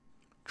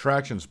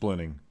Traction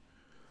splinting.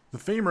 The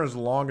femur is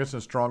the longest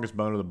and strongest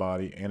bone of the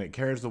body, and it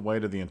carries the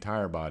weight of the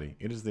entire body.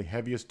 It is the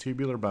heaviest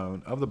tubular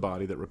bone of the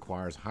body that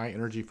requires high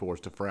energy force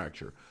to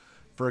fracture.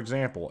 For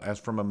example, as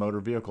from a motor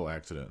vehicle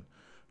accident.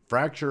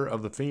 Fracture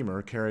of the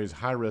femur carries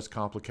high-risk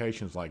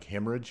complications like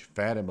hemorrhage,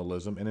 fat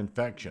embolism, and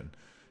infection.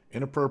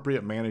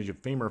 Inappropriate management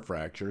of femur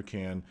fracture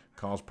can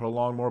cause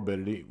prolonged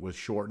morbidity with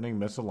shortening,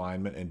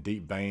 misalignment, and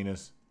deep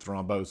venous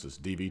thrombosis,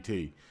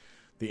 DVT.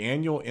 The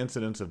annual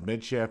incidence of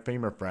midshaft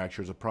femur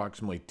fracture is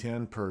approximately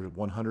 10 per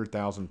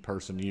 100,000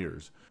 person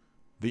years.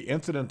 The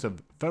incidence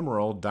of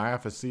femoral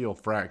diaphyseal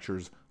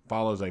fractures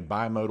follows a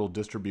bimodal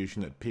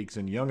distribution that peaks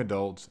in young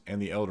adults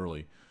and the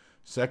elderly.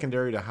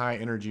 Secondary to high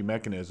energy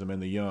mechanism in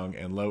the young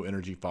and low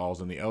energy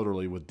falls in the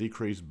elderly with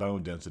decreased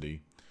bone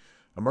density.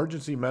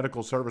 Emergency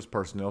medical service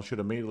personnel should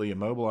immediately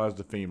immobilize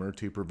the femur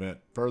to prevent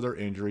further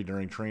injury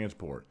during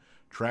transport.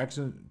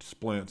 Traction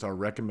splints are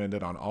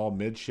recommended on all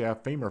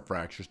mid-shaft femur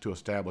fractures to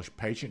establish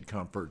patient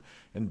comfort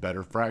and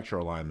better fracture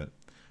alignment.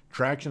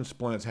 Traction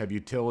splints have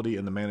utility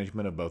in the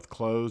management of both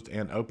closed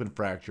and open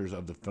fractures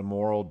of the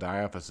femoral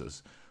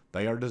diaphysis.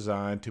 They are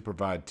designed to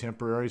provide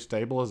temporary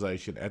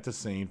stabilization at the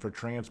scene for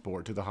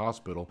transport to the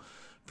hospital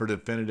for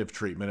definitive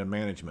treatment and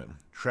management.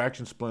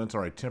 Traction splints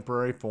are a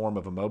temporary form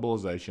of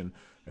immobilization,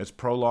 as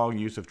prolonged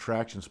use of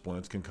traction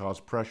splints can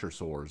cause pressure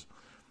sores.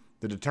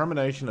 The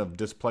determination of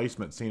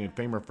displacement seen in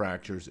femur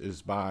fractures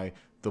is by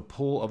the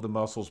pull of the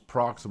muscles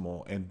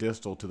proximal and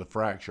distal to the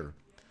fracture.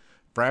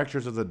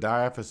 Fractures of the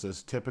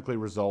diaphysis typically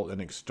result in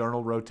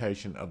external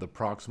rotation of the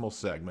proximal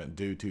segment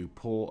due to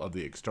pull of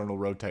the external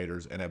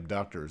rotators and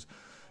abductors,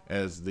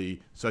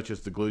 such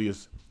as the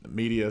gluteus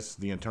medius,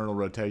 the internal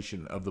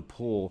rotation of the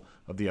pull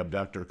of the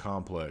abductor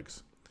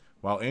complex.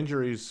 While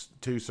injuries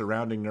to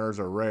surrounding nerves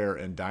are rare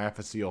in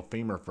diaphyseal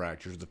femur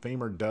fractures, the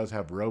femur does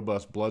have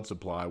robust blood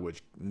supply,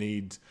 which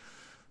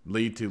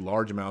lead to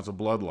large amounts of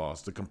blood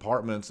loss. The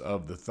compartments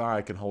of the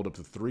thigh can hold up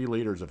to 3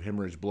 liters of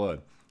hemorrhage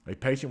blood. A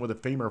patient with a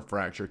femur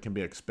fracture can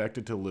be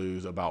expected to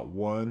lose about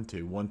 1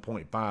 to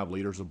 1.5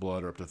 liters of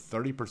blood, or up to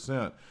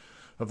 30%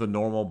 of the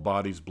normal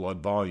body's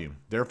blood volume.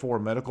 Therefore,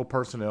 medical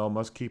personnel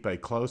must keep a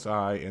close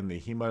eye in the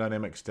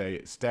hemodynamic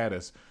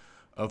status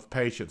of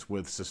patients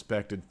with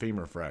suspected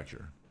femur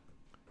fracture.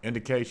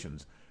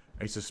 Indications.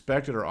 A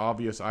suspected or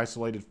obvious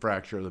isolated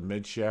fracture of the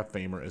midshaft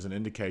femur is an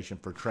indication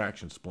for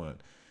traction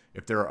splint.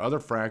 If there are other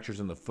fractures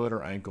in the foot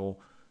or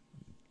ankle,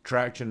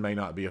 traction may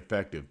not be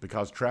effective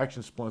because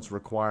traction splints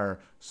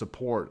require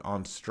support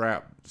on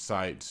strap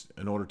sites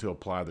in order to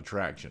apply the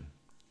traction.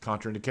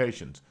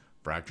 Contraindications.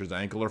 Fractures of the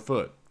ankle or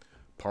foot.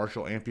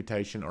 Partial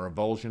amputation or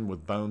avulsion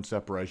with bone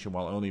separation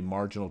while only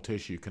marginal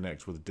tissue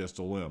connects with the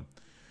distal limb.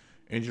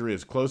 Injury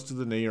is close to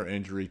the knee or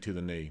injury to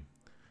the knee.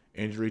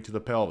 Injury to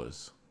the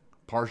pelvis.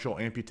 Partial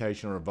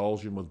amputation or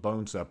avulsion with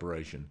bone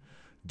separation.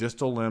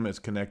 Distal limb is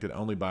connected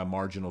only by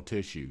marginal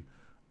tissue.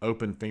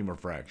 Open femur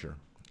fracture.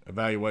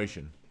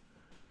 Evaluation.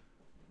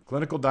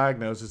 Clinical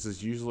diagnosis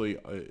is usually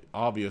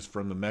obvious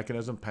from the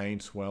mechanism, pain,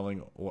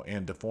 swelling,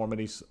 and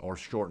deformities or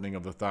shortening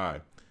of the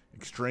thigh.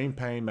 Extreme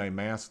pain may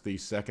mask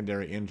these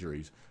secondary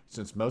injuries.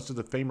 Since most of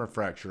the femur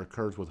fracture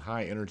occurs with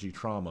high energy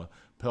trauma,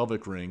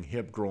 pelvic ring,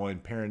 hip, groin,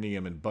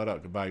 perineum, and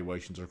buttock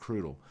evaluations are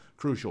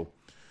crucial.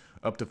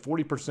 Up to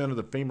 40% of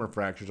the femur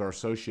fractures are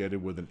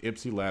associated with an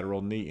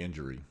ipsilateral knee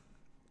injury.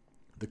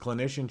 The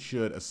clinician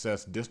should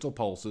assess distal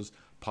pulses,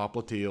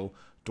 popliteal,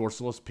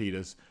 dorsalis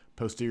pedis,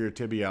 posterior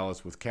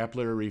tibialis with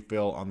capillary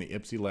refill on the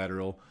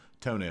ipsilateral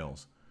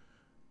toenails.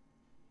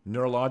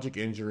 Neurologic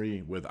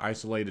injury with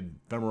isolated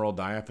femoral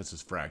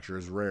diaphysis fracture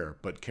is rare,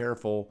 but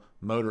careful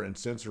motor and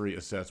sensory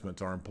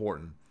assessments are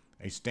important.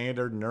 A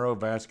standard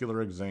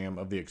neurovascular exam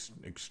of the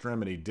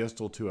extremity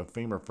distal to a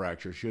femur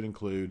fracture should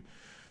include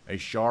a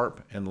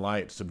sharp and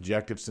light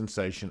subjective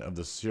sensation of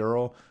the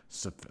sural,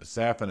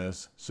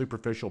 saphenous,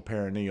 superficial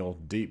perineal,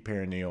 deep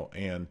perineal,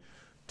 and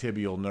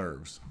tibial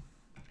nerves.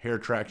 Hair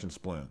traction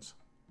splints.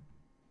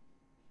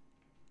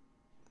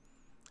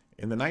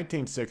 In the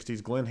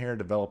 1960s, Glenn Hare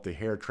developed the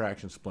hair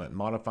traction splint,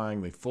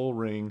 modifying the full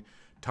ring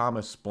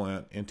Thomas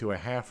splint into a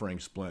half ring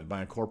splint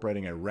by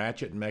incorporating a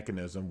ratchet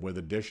mechanism with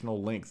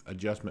additional length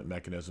adjustment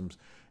mechanisms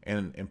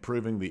and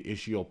improving the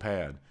ischial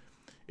pad.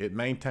 It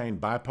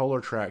maintained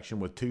bipolar traction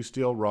with 2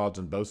 steel rods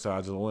on both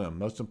sides of the limb.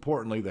 Most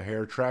importantly, the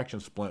hair traction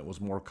splint was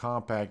more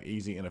compact,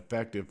 easy, and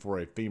effective for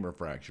a femur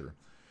fracture.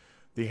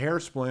 The hair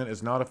splint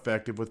is not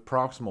effective with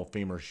proximal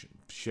femur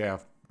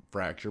shaft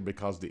fracture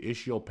because the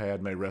ischial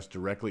pad may rest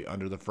directly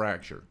under the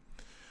fracture.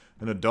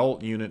 An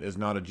adult unit is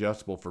not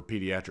adjustable for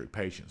pediatric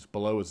patients.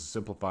 Below is a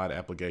simplified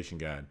application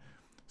guide.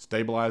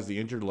 Stabilize the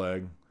injured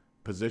leg.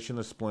 Position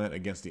the splint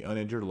against the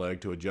uninjured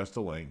leg to adjust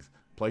the length.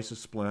 Place a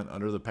splint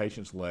under the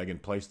patient's leg and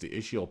place the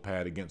ischial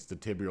pad against the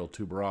tibial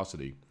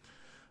tuberosity.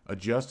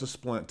 Adjust the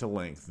splint to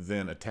length,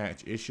 then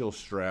attach ischial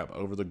strap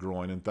over the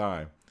groin and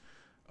thigh.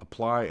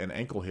 Apply an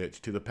ankle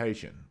hitch to the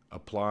patient.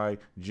 Apply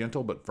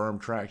gentle but firm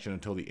traction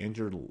until the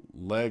injured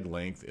leg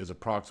length is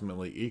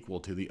approximately equal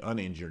to the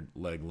uninjured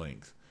leg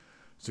length.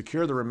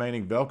 Secure the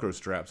remaining Velcro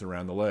straps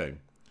around the leg.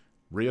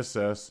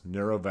 Reassess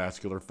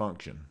neurovascular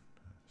function.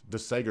 the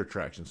Sager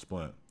traction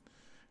splint.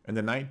 In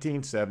the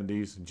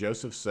 1970s,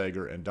 Joseph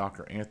Sager and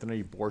Dr.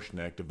 Anthony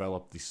Borshnek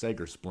developed the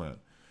Sager splint.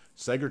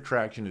 Sager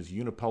traction is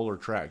unipolar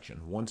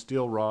traction. One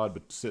steel rod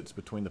sits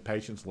between the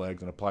patient's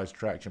legs and applies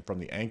traction from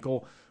the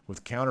ankle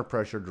with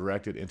counterpressure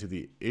directed into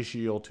the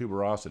ischial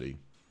tuberosity.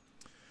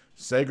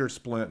 Sager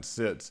splint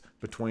sits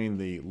between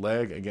the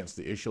leg against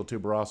the ischial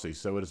tuberosity,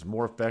 so it is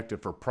more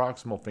effective for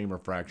proximal femur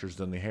fractures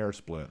than the hair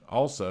splint.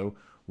 Also,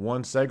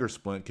 one Sager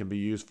splint can be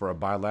used for a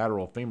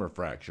bilateral femur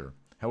fracture.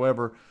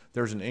 However,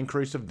 there's an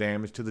increase of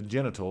damage to the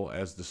genital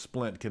as the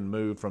splint can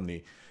move from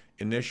the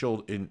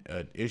initial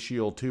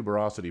ischial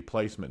tuberosity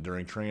placement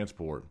during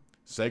transport.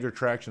 Sager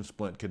traction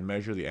splint can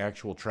measure the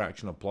actual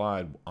traction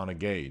applied on a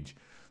gauge.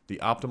 The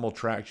optimal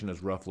traction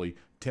is roughly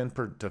 10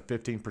 to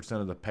 15%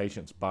 of the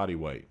patient's body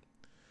weight.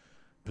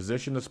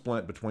 Position the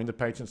splint between the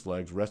patient's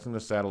legs, resting the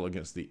saddle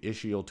against the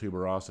ischial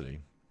tuberosity.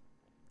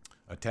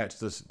 Attach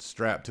the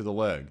strap to the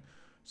leg.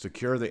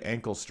 Secure the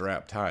ankle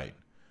strap tight.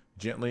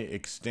 Gently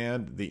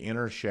extend the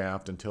inner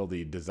shaft until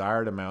the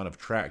desired amount of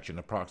traction,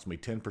 approximately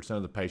 10%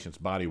 of the patient's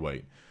body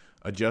weight.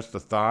 Adjust the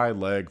thigh,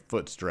 leg,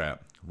 foot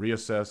strap.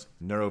 Reassess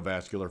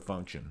neurovascular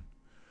function.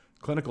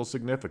 Clinical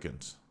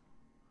significance.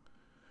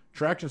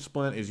 Traction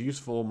splint is a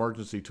useful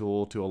emergency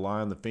tool to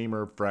align the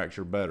femur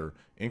fracture better,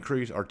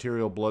 increase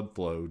arterial blood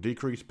flow,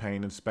 decrease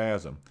pain and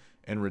spasm,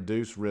 and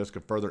reduce risk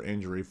of further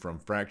injury from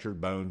fractured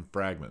bone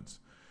fragments.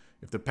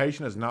 If the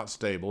patient is not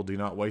stable, do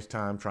not waste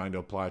time trying to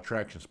apply a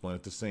traction splint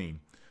at the scene.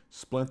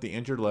 Splint the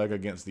injured leg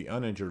against the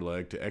uninjured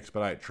leg to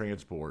expedite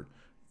transport.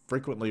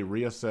 Frequently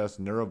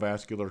reassess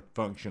neurovascular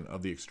function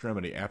of the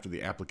extremity after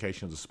the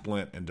application of the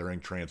splint and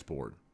during transport.